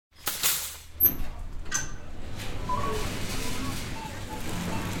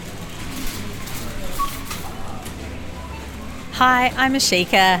Hi, I'm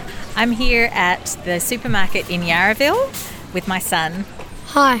Ashika. I'm here at the supermarket in Yarraville with my son.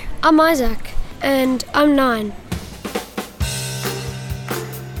 Hi, I'm Isaac, and I'm 9.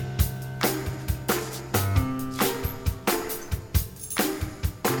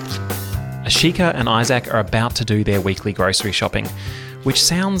 Ashika and Isaac are about to do their weekly grocery shopping, which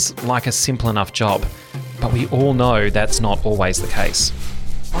sounds like a simple enough job, but we all know that's not always the case.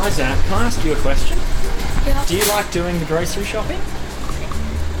 Isaac, can I ask you a question? Yeah. Do you like doing the grocery shopping?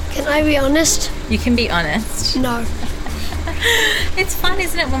 Can I be honest? You can be honest. No. It's fun,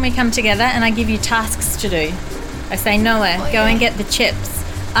 isn't it, when we come together and I give you tasks to do? I say, Noah, go and get the chips.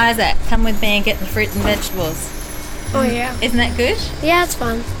 Isaac, come with me and get the fruit and vegetables. Oh yeah. Isn't that good? Yeah, it's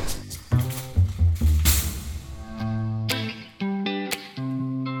fun.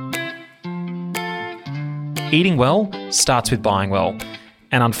 Eating well starts with buying well,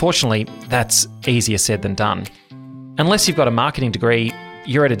 and unfortunately, that's easier said than done. Unless you've got a marketing degree,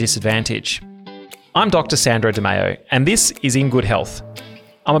 you're at a disadvantage. I'm Dr. Sandro DeMeo, and this is In Good Health.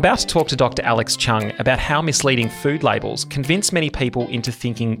 I'm about to talk to Dr. Alex Chung about how misleading food labels convince many people into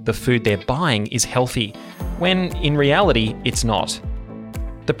thinking the food they're buying is healthy, when in reality, it's not.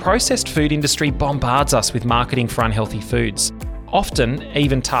 The processed food industry bombards us with marketing for unhealthy foods, often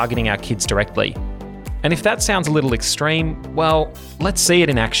even targeting our kids directly. And if that sounds a little extreme, well, let's see it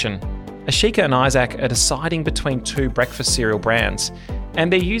in action. Ashika and Isaac are deciding between 2 breakfast cereal brands,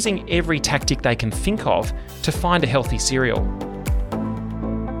 and they're using every tactic they can think of to find a healthy cereal.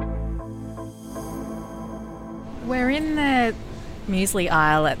 We're in the muesli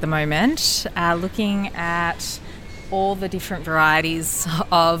aisle at the moment, looking at all the different varieties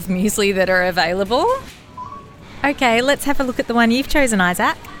of muesli that are available. Okay, let's have a look at the one you've chosen,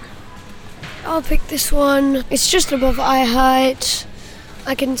 Isaac. I'll pick this one. It's just above eye height.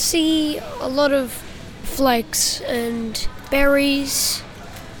 I can see a lot of flakes and berries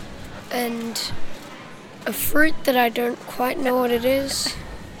and a fruit that I don't quite know what it is.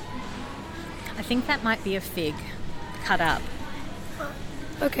 I think that might be a fig cut up.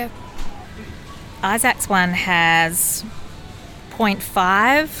 Okay. Isaac's one has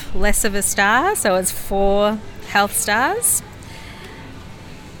 0.5 less of a star, so it's 4 health stars.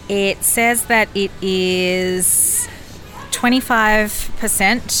 It says that it is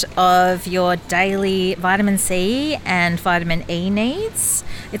 25% of your daily vitamin C and vitamin E needs.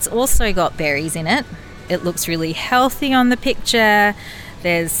 It's also got berries in it. It looks really healthy on the picture.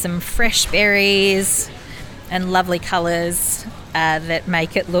 There's some fresh berries and lovely colours that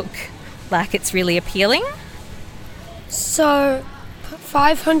make it look like it's really appealing. So,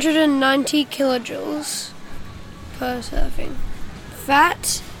 590 kilojoules per serving.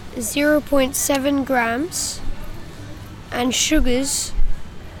 Fat, 0.7 grams, and sugars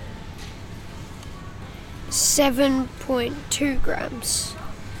 7.2 grams.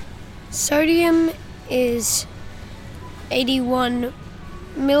 Sodium is 81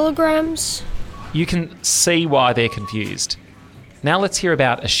 milligrams. You can see why they're confused. Now let's hear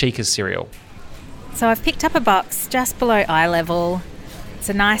about Ashika's cereal. So I've picked up a box just below eye level. It's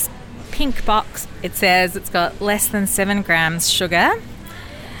a nice pink box. It says it's got less than 7 grams sugar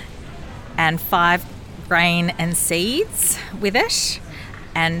and 5 grain and seeds with it,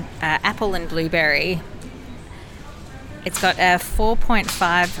 and apple and blueberry. It's got a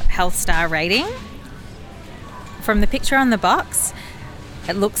 4.5 health star rating. From the picture on the box,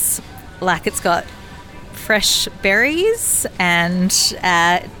 it looks like it's got fresh berries and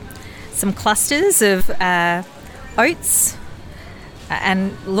some clusters of oats,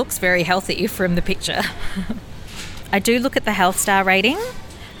 and looks very healthy from the picture. I do look at the health star rating.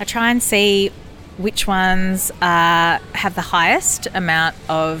 I try and see which ones have the highest amount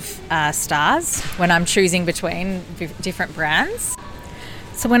of stars when I'm choosing between different brands.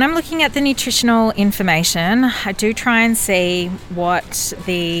 So when I'm looking at the nutritional information, I do try and see what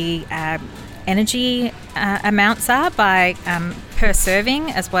the energy amounts are by per serving,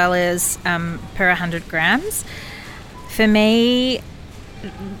 as well as per 100 grams. For me,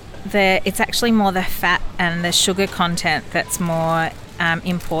 it's actually more the fat and the sugar content that's more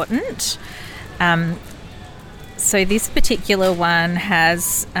important. So this particular one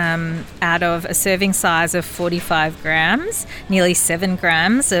has, out of a serving size of 45 grams, nearly 7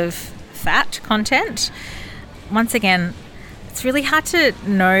 grams of fat content. Once again, it's really hard to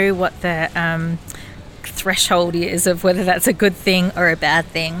know what the threshold is of whether that's a good thing or a bad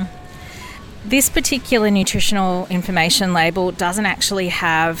thing. This particular nutritional information label doesn't actually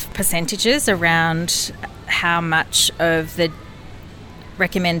have percentages around how much of the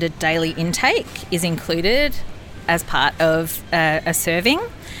recommended daily intake is included as part of a serving.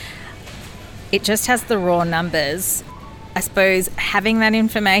 It just has the raw numbers. I suppose having that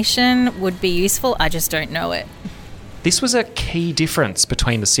information would be useful. I just don't know it. This was a key difference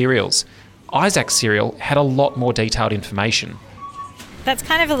between the cereals. Isaac's cereal had a lot more detailed information. That's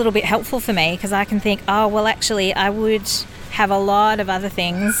kind of a little bit helpful for me because I can think, oh, well, actually, I would have a lot of other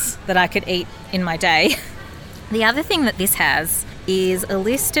things that I could eat in my day. The other thing that this has is a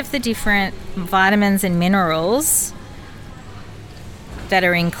list of the different vitamins and minerals that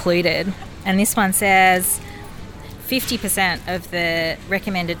are included. And this one says 50% of the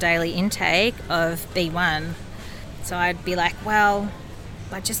recommended daily intake of B1. So I'd be like, well,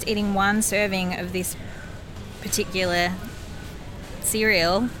 by just eating one serving of this particular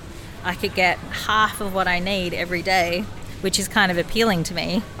cereal, I could get half of what I need every day, which is kind of appealing to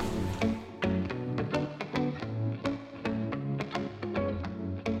me.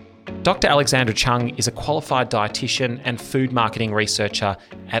 Dr. Alexandra Chung is a qualified dietitian and food marketing researcher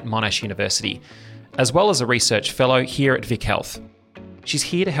at Monash University, as well as a research fellow here at Vic Health. She's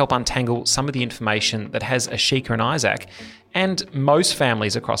here to help untangle some of the information that has Ashika and Isaac, and most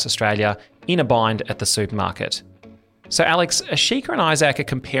families across Australia, in a bind at the supermarket. So Alex, Ashika and Isaac are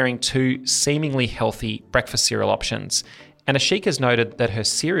comparing two seemingly healthy breakfast cereal options, and Ashika's noted that her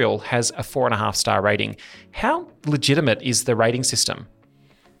cereal has a 4.5-star rating. How legitimate is the rating system?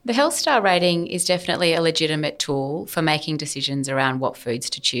 The Health Star rating is definitely a legitimate tool for making decisions around what foods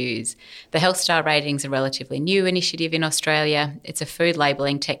to choose. The Health Star rating is a relatively new initiative in Australia. It's a food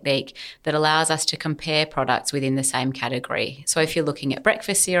labelling technique that allows us to compare products within the same category. So if you're looking at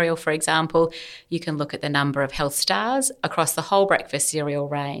breakfast cereal, for example, you can look at the number of Health Stars across the whole breakfast cereal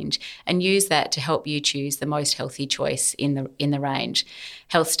range and use that to help you choose the most healthy choice in the range.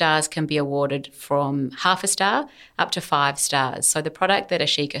 Health Stars can be awarded from 0.5 star up to 5 stars. So the product that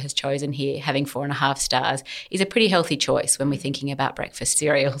Ashika has chosen here, having 4.5 stars, is a pretty healthy choice when we're thinking about breakfast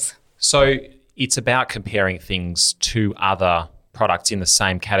cereals. So it's about comparing things to other products in the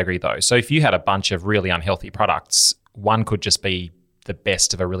same category though. So if you had a bunch of really unhealthy products, one could just be the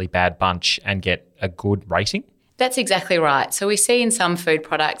best of a really bad bunch and get a good rating? That's exactly right. So we see in some food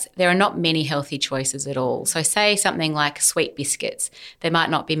products, there are not many healthy choices at all. So say something like sweet biscuits. There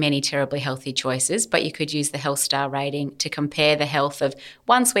might not be many terribly healthy choices, but you could use the Health Star rating to compare the health of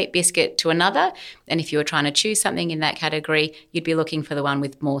one sweet biscuit to another. And if you were trying to choose something in that category, you'd be looking for the one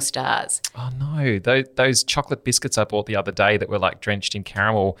with more stars. Oh no, those chocolate biscuits I bought the other day that were like drenched in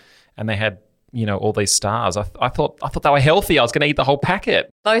caramel and they had all these stars. I thought they were healthy. I was going to eat the whole packet.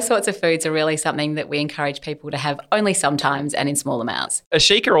 Those sorts of foods are really something that we encourage people to have only sometimes and in small amounts.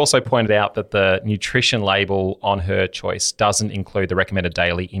 Ashika also pointed out that the nutrition label on her choice doesn't include the recommended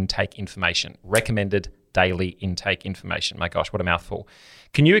daily intake information. Recommended daily intake information. My gosh, what a mouthful.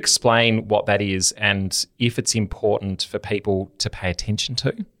 Can you explain what that is and if it's important for people to pay attention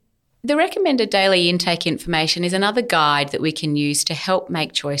to? The recommended daily intake information is another guide that we can use to help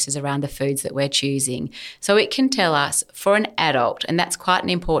make choices around the foods that we're choosing. So it can tell us for an adult, and that's quite an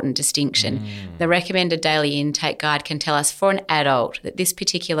important distinction. The recommended daily intake guide can tell us for an adult that this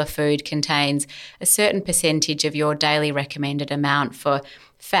particular food contains a certain percentage of your daily recommended amount for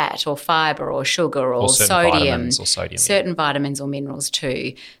fat or fibre or sugar or sodium, certain vitamins or minerals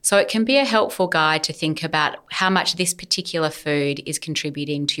too. So it can be a helpful guide to think about how much this particular food is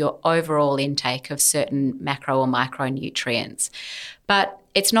contributing to your overall intake of certain macro or micronutrients. But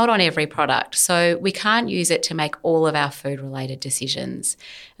it's not on every product, so we can't use it to make all of our food-related decisions.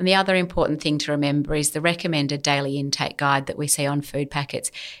 And the other important thing to remember is the recommended daily intake guide that we see on food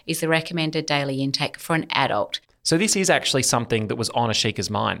packets is the recommended daily intake for an adult. So this is actually something that was on Ashika's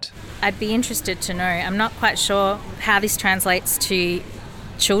mind. I'd be interested to know. I'm not quite sure how this translates to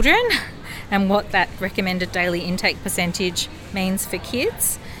children and what that recommended daily intake percentage means for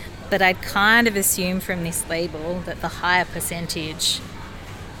kids, but I'd kind of assume from this label that the higher percentage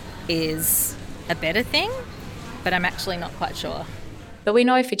is a better thing, but I'm actually not quite sure. But we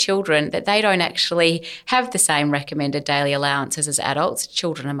know for children that they don't actually have the same recommended daily allowances as adults.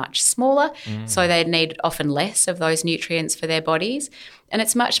 Children are much smaller, so they need often less of those nutrients for their bodies. And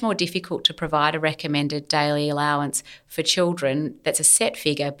it's much more difficult to provide a recommended daily allowance for children that's a set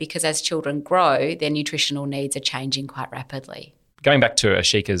figure because as children grow, their nutritional needs are changing quite rapidly. Going back to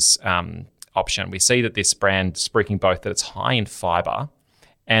Ashika's option, we see that this brand is speaking both that it's high in fibre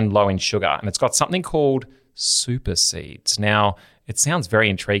and low in sugar, and it's got something called super seeds. Now, it sounds very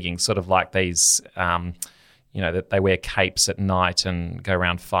intriguing, sort of like these, that they wear capes at night and go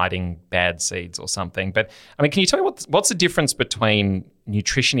around fighting bad seeds or something. But, I mean, can you tell me what's the difference between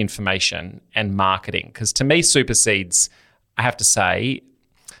nutrition information and marketing? Because to me, super seeds, I have to say,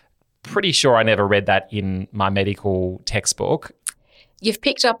 pretty sure I never read that in my medical textbook. You've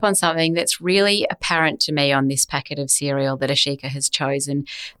picked up on something that's really apparent to me on this packet of cereal that Ashika has chosen.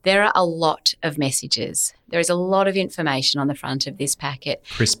 There are a lot of messages. There is a lot of information on the front of this packet.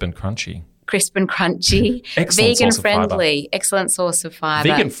 Crisp and crunchy. Crisp and crunchy, Excellent vegan source of fibre. friendly, excellent source of fibre.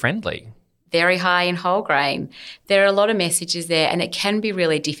 Vegan friendly. Very high in whole grain. There are a lot of messages there, and it can be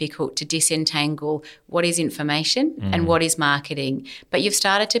really difficult to disentangle what is information and what is marketing. But you've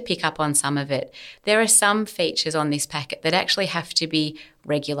started to pick up on some of it. There are some features on this packet that actually have to be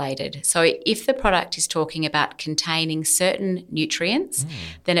regulated. So if the product is talking about containing certain nutrients,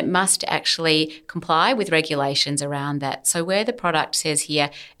 then it must actually comply with regulations around that. So where the product says here,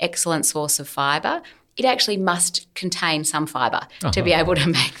 excellent source of fibre, it actually must contain some fibre to be able to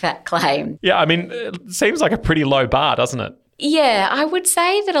make that claim. Yeah, I mean, it seems like a pretty low bar, doesn't it? Yeah, I would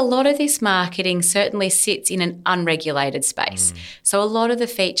say that a lot of this marketing certainly sits in an unregulated space. So a lot of the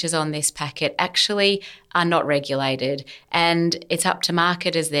features on this packet actually are not regulated, and it's up to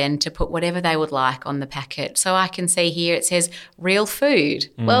marketers then to put whatever they would like on the packet. So I can see here it says real food.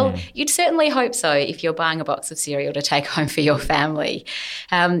 Well, you'd certainly hope so if you're buying a box of cereal to take home for your family.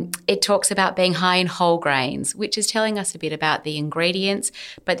 It talks about being high in whole grains, which is telling us a bit about the ingredients,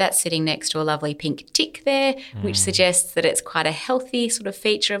 but that's sitting next to a lovely pink tick there, which suggests that it's quite a healthy sort of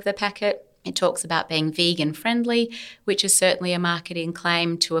feature of the packet. It talks about being vegan friendly, which is certainly a marketing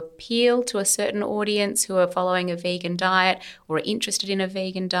claim to appeal to a certain audience who are following a vegan diet or are interested in a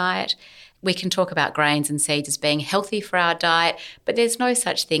vegan diet. We can talk about grains and seeds as being healthy for our diet, but there's no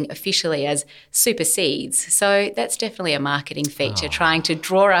such thing officially as super seeds. So that's definitely a marketing feature, trying to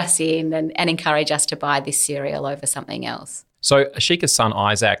draw us in and encourage us to buy this cereal over something else. So Ashika's son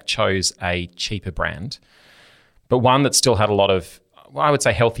Isaac chose a cheaper brand, but one that still had a lot of, I would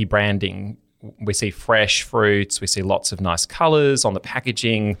say, healthy branding. We see fresh fruits, we see lots of nice colours on the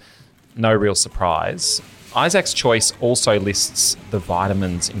packaging, no real surprise. Isaac's choice also lists the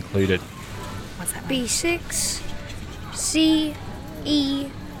vitamins included. What's that mean? B6, C, E,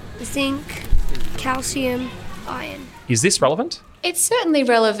 zinc, calcium, iron. Is this relevant? It's certainly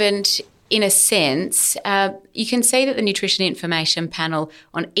relevant in a sense. You can see that the nutrition information panel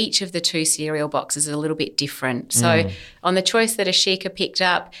on each of the two cereal boxes is a little bit different. So on the choice that Ashika picked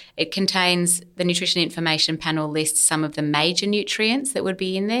up, it contains, the nutrition information panel lists some of the major nutrients that would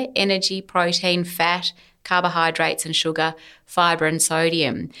be in there: energy, protein, fat, carbohydrates and sugar, fibre and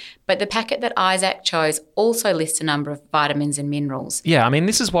sodium. But the packet that Isaac chose also lists a number of vitamins and minerals. Yeah, I mean,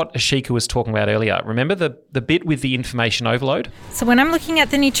 this is what Ashika was talking about earlier. Remember the bit with the information overload? So when I'm looking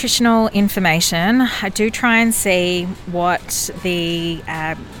at the nutritional information, I do try and see what the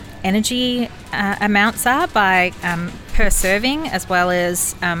energy amounts are by per serving, as well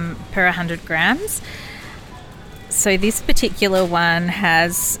as per 100 grams. So this particular one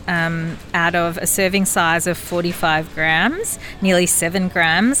has, out of a serving size of 45 grams, nearly 7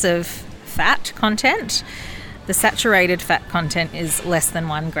 grams of fat content. The saturated fat content is less than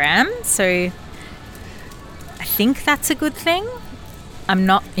 1 gram. So I think that's a good thing. I'm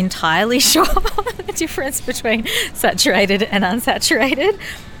not entirely sure the difference between saturated and unsaturated,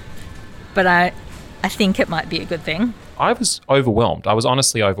 but I think it might be a good thing. I was overwhelmed. I was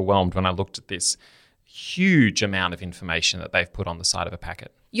honestly overwhelmed when I looked at this huge amount of information that they've put on the side of a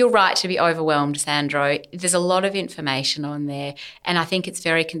packet. You're right to be overwhelmed, Sandro. There's a lot of information on there, and I think it's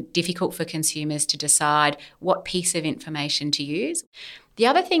very difficult for consumers to decide what piece of information to use. The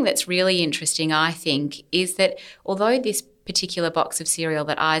other thing that's really interesting, I think, is that although this particular box of cereal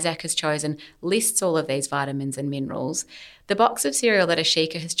that Isaac has chosen lists all of these vitamins and minerals, the box of cereal that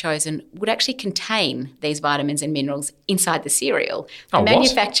Ashika has chosen would actually contain these vitamins and minerals inside the cereal. The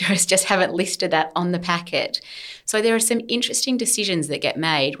manufacturers just haven't listed that on the packet. So there are some interesting decisions that get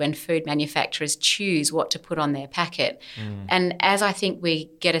made when food manufacturers choose what to put on their packet. And as I think we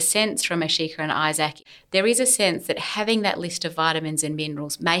get a sense from Ashika and Isaac, there is a sense that having that list of vitamins and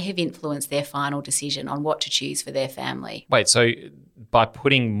minerals may have influenced their final decision on what to choose for their family. Wait, so by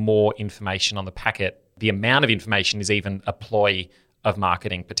putting more information on the packet, the amount of information is even a ploy of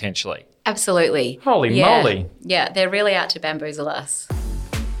marketing potentially? Absolutely. Holy moly. Yeah, they're really out to bamboozle us.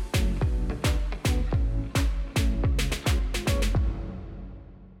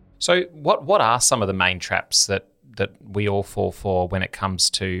 So what are some of the main traps that we all fall for when it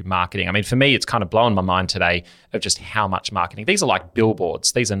comes to marketing? I mean, for me, it's kind of blown my mind today of just how much marketing. These are like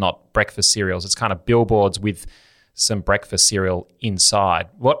billboards. These are not breakfast cereals. It's kind of billboards with some breakfast cereal inside.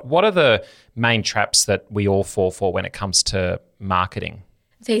 What are the main traps that we all fall for when it comes to marketing?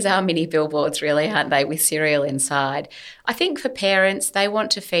 These are mini billboards, really, aren't they, with cereal inside? I think for parents, they want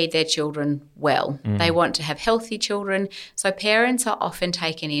to feed their children well. They want to have healthy children. So parents are often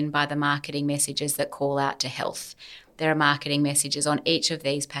taken in by the marketing messages that call out to health. There are marketing messages on each of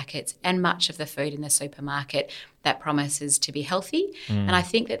these packets and much of the food in the supermarket that promises to be healthy. And I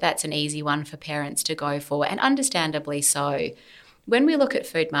think that that's an easy one for parents to go for, and understandably so. When we look at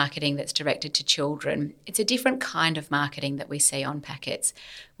food marketing that's directed to children, it's a different kind of marketing that we see on packets.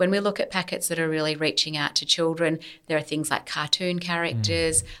 When we look at packets that are really reaching out to children, there are things like cartoon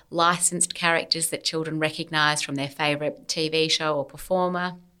characters, licensed characters that children recognise from their favourite TV show or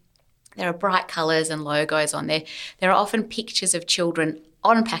performer. There are bright colours and logos on there. There are often pictures of children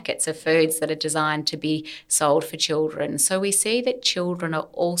on packets of foods that are designed to be sold for children. So we see that children are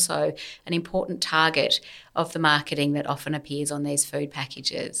also an important target of the marketing that often appears on these food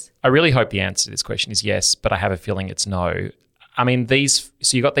packages. I really hope the answer to this question is yes, but I have a feeling it's no. I mean,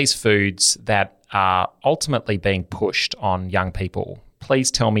 so you've got these foods that are ultimately being pushed on young people. Please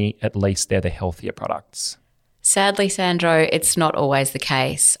tell me at least they're the healthier products. Sadly, Sandro, it's not always the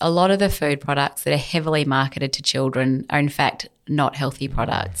case. A lot of the food products that are heavily marketed to children are in fact not healthy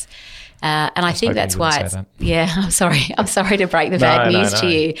products. And I think that's why it's... Yeah, I'm sorry to break the bad news to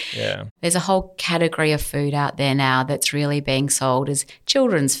you. Yeah. There's a whole category of food out there now that's really being sold as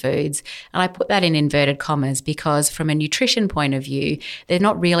children's foods. And I put that in inverted commas because from a nutrition point of view, they're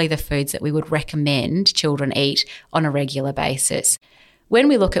not really the foods that we would recommend children eat on a regular basis. When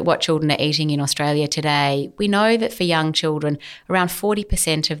we look at what children are eating in Australia today, we know that for young children, around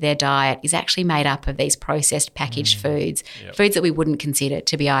 40% of their diet is actually made up of these processed packaged foods, foods that we wouldn't consider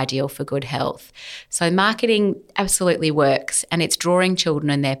to be ideal for good health. So marketing absolutely works, and it's drawing children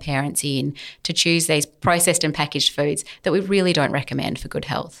and their parents in to choose these processed and packaged foods that we really don't recommend for good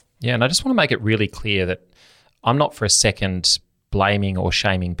health. Yeah, and I just want to make it really clear that I'm not for a second blaming or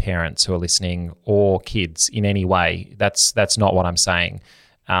shaming parents who are listening or kids in any way. That's not what I'm saying.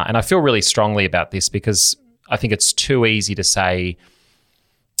 And I feel really strongly about this because I think it's too easy to say,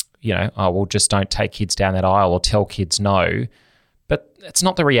 well, just don't take kids down that aisle or tell kids no. But it's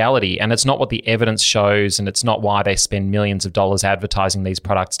not the reality, and it's not what the evidence shows, and it's not why they spend millions of dollars advertising these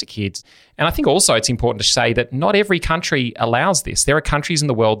products to kids. And I think also it's important to say that not every country allows this. There are countries in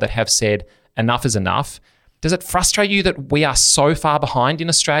the world that have said enough is enough. Does it frustrate you that we are so far behind in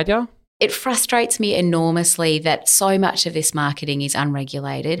Australia? It frustrates me enormously that so much of this marketing is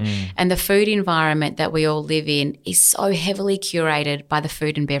unregulated and the food environment that we all live in is so heavily curated by the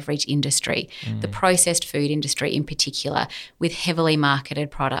food and beverage industry, the processed food industry in particular, with heavily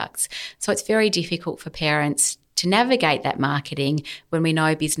marketed products. So it's very difficult for parents to navigate that marketing when we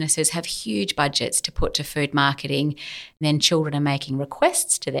know businesses have huge budgets to put to food marketing, and then children are making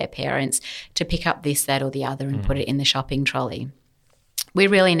requests to their parents to pick up this, that or the other and put it in the shopping trolley. We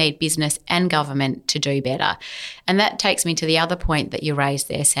really need business and government to do better. And that takes me to the other point that you raised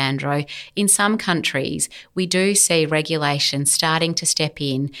there, Sandro. In some countries, we do see regulation starting to step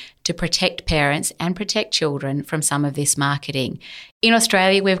in to protect parents and protect children from some of this marketing. In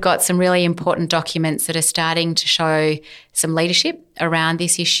Australia, we've got some really important documents that are starting to show some leadership around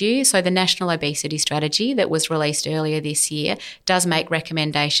this issue. So the National Obesity Strategy that was released earlier this year does make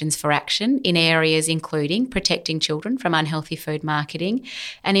recommendations for action in areas including protecting children from unhealthy food marketing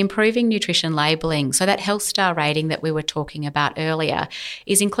and improving nutrition labelling. So that Health Star rating that we were talking about earlier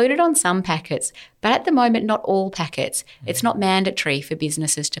is included on some packets, but at the moment not all packets. It's not mandatory for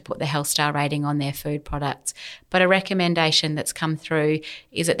businesses to put the Health Star rating on their food products, but a recommendation that's come through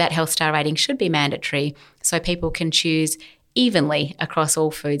is that Health Star rating should be mandatory so people can choose evenly across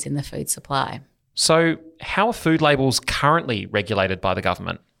all foods in the food supply. So how are food labels currently regulated by the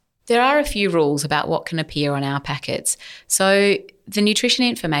government? There are a few rules about what can appear on our packets. So the Nutrition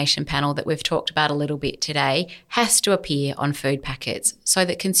Information Panel that we've talked about a little bit today has to appear on food packets so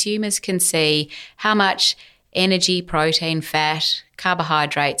that consumers can see how much energy, protein, fat,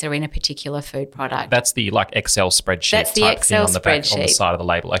 carbohydrates are in a particular food product. That's the Excel spreadsheet. That's the type Excel thing on the back, spreadsheet. on the side of the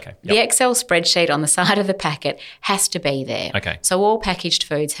label. Okay. Yep. The Excel spreadsheet on the side of the packet has to be there. Okay. So all packaged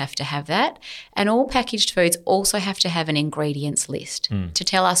foods have to have that, and all packaged foods also have to have an ingredients list to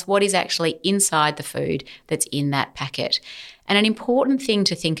tell us what is actually inside the food that's in that packet. And an important thing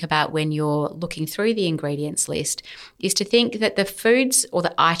to think about when you're looking through the ingredients list is to think that the foods or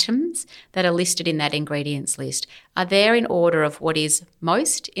the items that are listed in that ingredients list are there in order of what is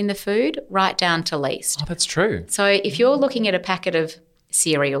most in the food right down to least. Oh, that's true. So if you're looking at a packet of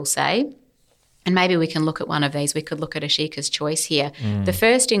cereal, say, and maybe we can look at one of these. We could look at Ashika's Choice here. The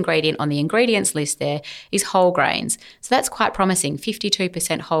first ingredient on the ingredients list there is whole grains. So that's quite promising,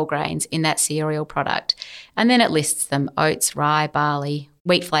 52% whole grains in that cereal product. And then it lists them: oats, rye, barley,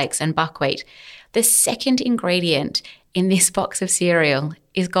 wheat flakes and buckwheat. The second ingredient in this box of cereal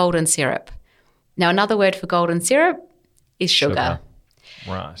is golden syrup. Now, another word for golden syrup is sugar.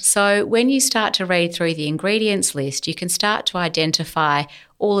 Right. So when you start to read through the ingredients list, you can start to identify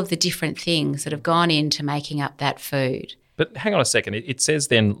all of the different things that have gone into making up that food. But hang on a second. It says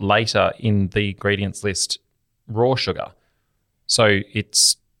then later in the ingredients list, raw sugar. So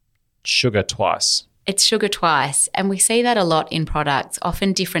it's sugar twice. It's sugar twice, and we see that a lot in products.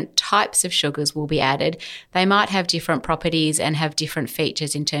 Often different types of sugars will be added. They might have different properties and have different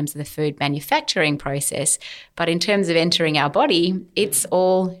features in terms of the food manufacturing process, but in terms of entering our body, it's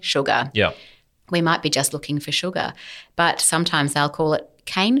all sugar. Yeah. We might be just looking for sugar, but sometimes they'll call it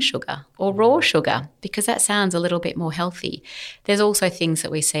cane sugar or raw sugar because that sounds a little bit more healthy. There's also things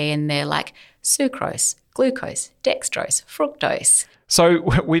that we see in there like sucrose, glucose, dextrose, fructose. So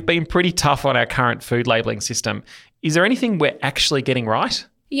we've been pretty tough on our current food labelling system. Is there anything we're actually getting right?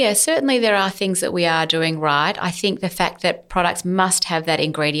 Yeah, certainly there are things that we are doing right. I think the fact that products must have that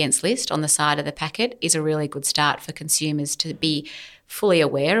ingredients list on the side of the packet is a really good start for consumers to be fully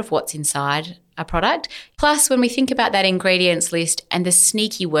aware of what's inside a product. Plus, when we think about that ingredients list and the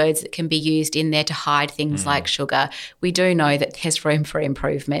sneaky words that can be used in there to hide things like sugar, we do know that there's room for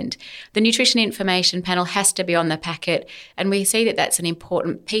improvement. The nutrition information panel has to be on the packet, and we see that that's an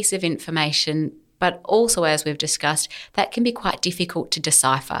important piece of information, but also, as we've discussed, that can be quite difficult to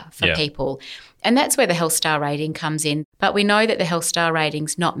decipher for people. And that's where the Health Star rating comes in. But we know that the Health Star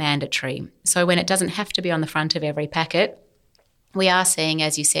rating's not mandatory. So when it doesn't have to be on the front of every packet, we are seeing,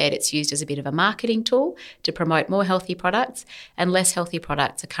 as you said, it's used as a bit of a marketing tool to promote more healthy products, and less healthy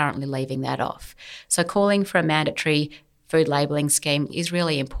products are currently leaving that off. So calling for a mandatory food labelling scheme is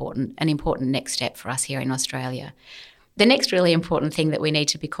really important, an important next step for us here in Australia. The next really important thing that we need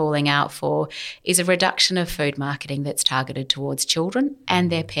to be calling out for is a reduction of food marketing that's targeted towards children and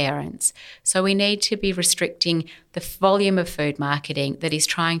their parents. So we need to be restricting the volume of food marketing that is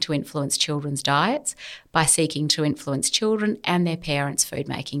trying to influence children's diets by seeking to influence children and their parents' food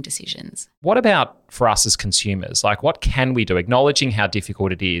making decisions. What about for us as consumers? Like, what can we do, acknowledging how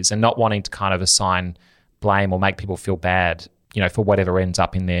difficult it is and not wanting to kind of assign blame or make people feel bad, for whatever ends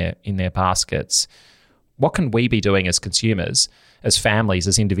up in their baskets? What can we be doing as consumers, as families,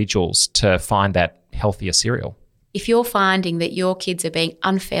 as individuals to find that healthier cereal? If you're finding that your kids are being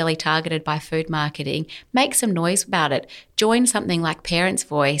unfairly targeted by food marketing, make some noise about it. Join something like Parents'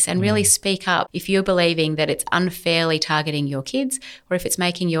 Voice and really speak up if you're believing that it's unfairly targeting your kids or if it's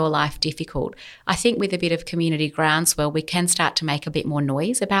making your life difficult. I think with a bit of community groundswell, we can start to make a bit more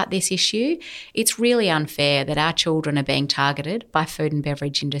noise about this issue. It's really unfair that our children are being targeted by food and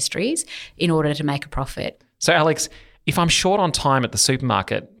beverage industries in order to make a profit. So, Alex, if I'm short on time at the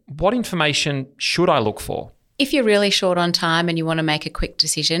supermarket, what information should I look for? If you're really short on time and you want to make a quick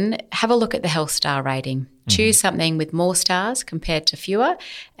decision, have a look at the Health Star rating. Choose something with more stars compared to fewer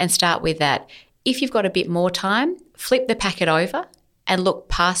and start with that. If you've got a bit more time, flip the packet over and look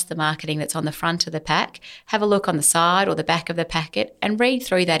past the marketing that's on the front of the pack. Have a look on the side or the back of the packet and read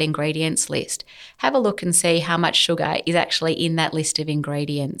through that ingredients list. Have a look and see how much sugar is actually in that list of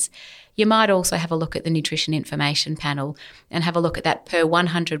ingredients. You might also have a look at the nutrition information panel and have a look at that per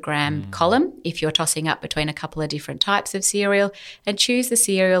 100 gram column if you're tossing up between a couple of different types of cereal, and choose the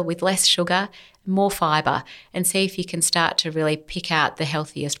cereal with less sugar, more fibre, and see if you can start to really pick out the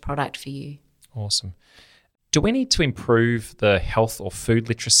healthiest product for you. Awesome. Do we need to improve the health or food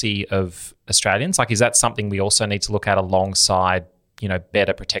literacy of Australians? Like, is that something we also need to look at alongside,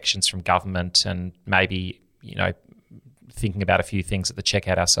 better protections from government and maybe, thinking about a few things at the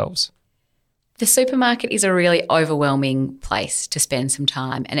checkout ourselves? The supermarket is a really overwhelming place to spend some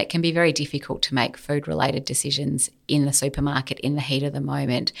time, and it can be very difficult to make food-related decisions in the supermarket in the heat of the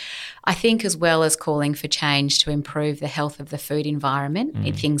moment. I think as well as calling for change to improve the health of the food environment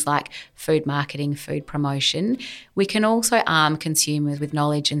in things like food marketing, food promotion, we can also arm consumers with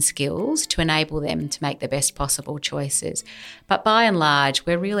knowledge and skills to enable them to make the best possible choices. But by and large,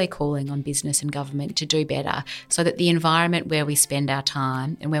 we're really calling on business and government to do better so that the environment where we spend our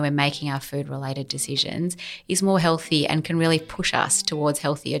time and where we're making our food-related decisions is more healthy and can really push us towards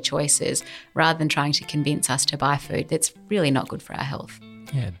healthier choices rather than trying to convince us to buy food that's really not good for our health.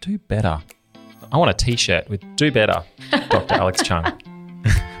 Yeah, do better. I want a T-shirt with "Do Better," Dr. Alex Chung.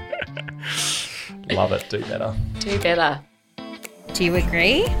 Love it. Do better. Do better. Do you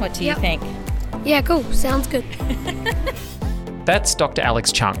agree? What do you think? Yeah, cool. Sounds good. That's Dr.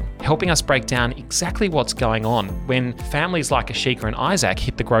 Alex Chung, helping us break down exactly what's going on when families like Ashika and Isaac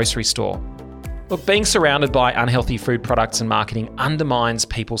hit the grocery store. Look, being surrounded by unhealthy food products and marketing undermines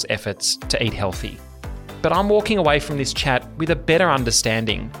people's efforts to eat healthy. but I'm walking away from this chat with a better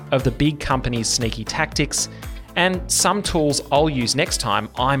understanding of the big companies' sneaky tactics and some tools I'll use next time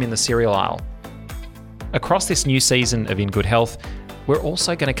I'm in the cereal aisle. Across this new season of In Good Health, we're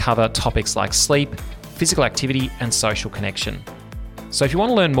also going to cover topics like sleep, physical activity, and social connection. So if you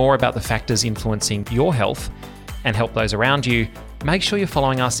want to learn more about the factors influencing your health and help those around you, make sure you're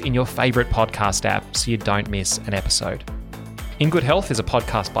following us in your favourite podcast app so you don't miss an episode. In Good Health is a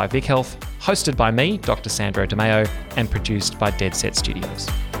podcast by Vic Health, hosted by me, Dr. Sandro DeMeo, and produced by Dead Set Studios.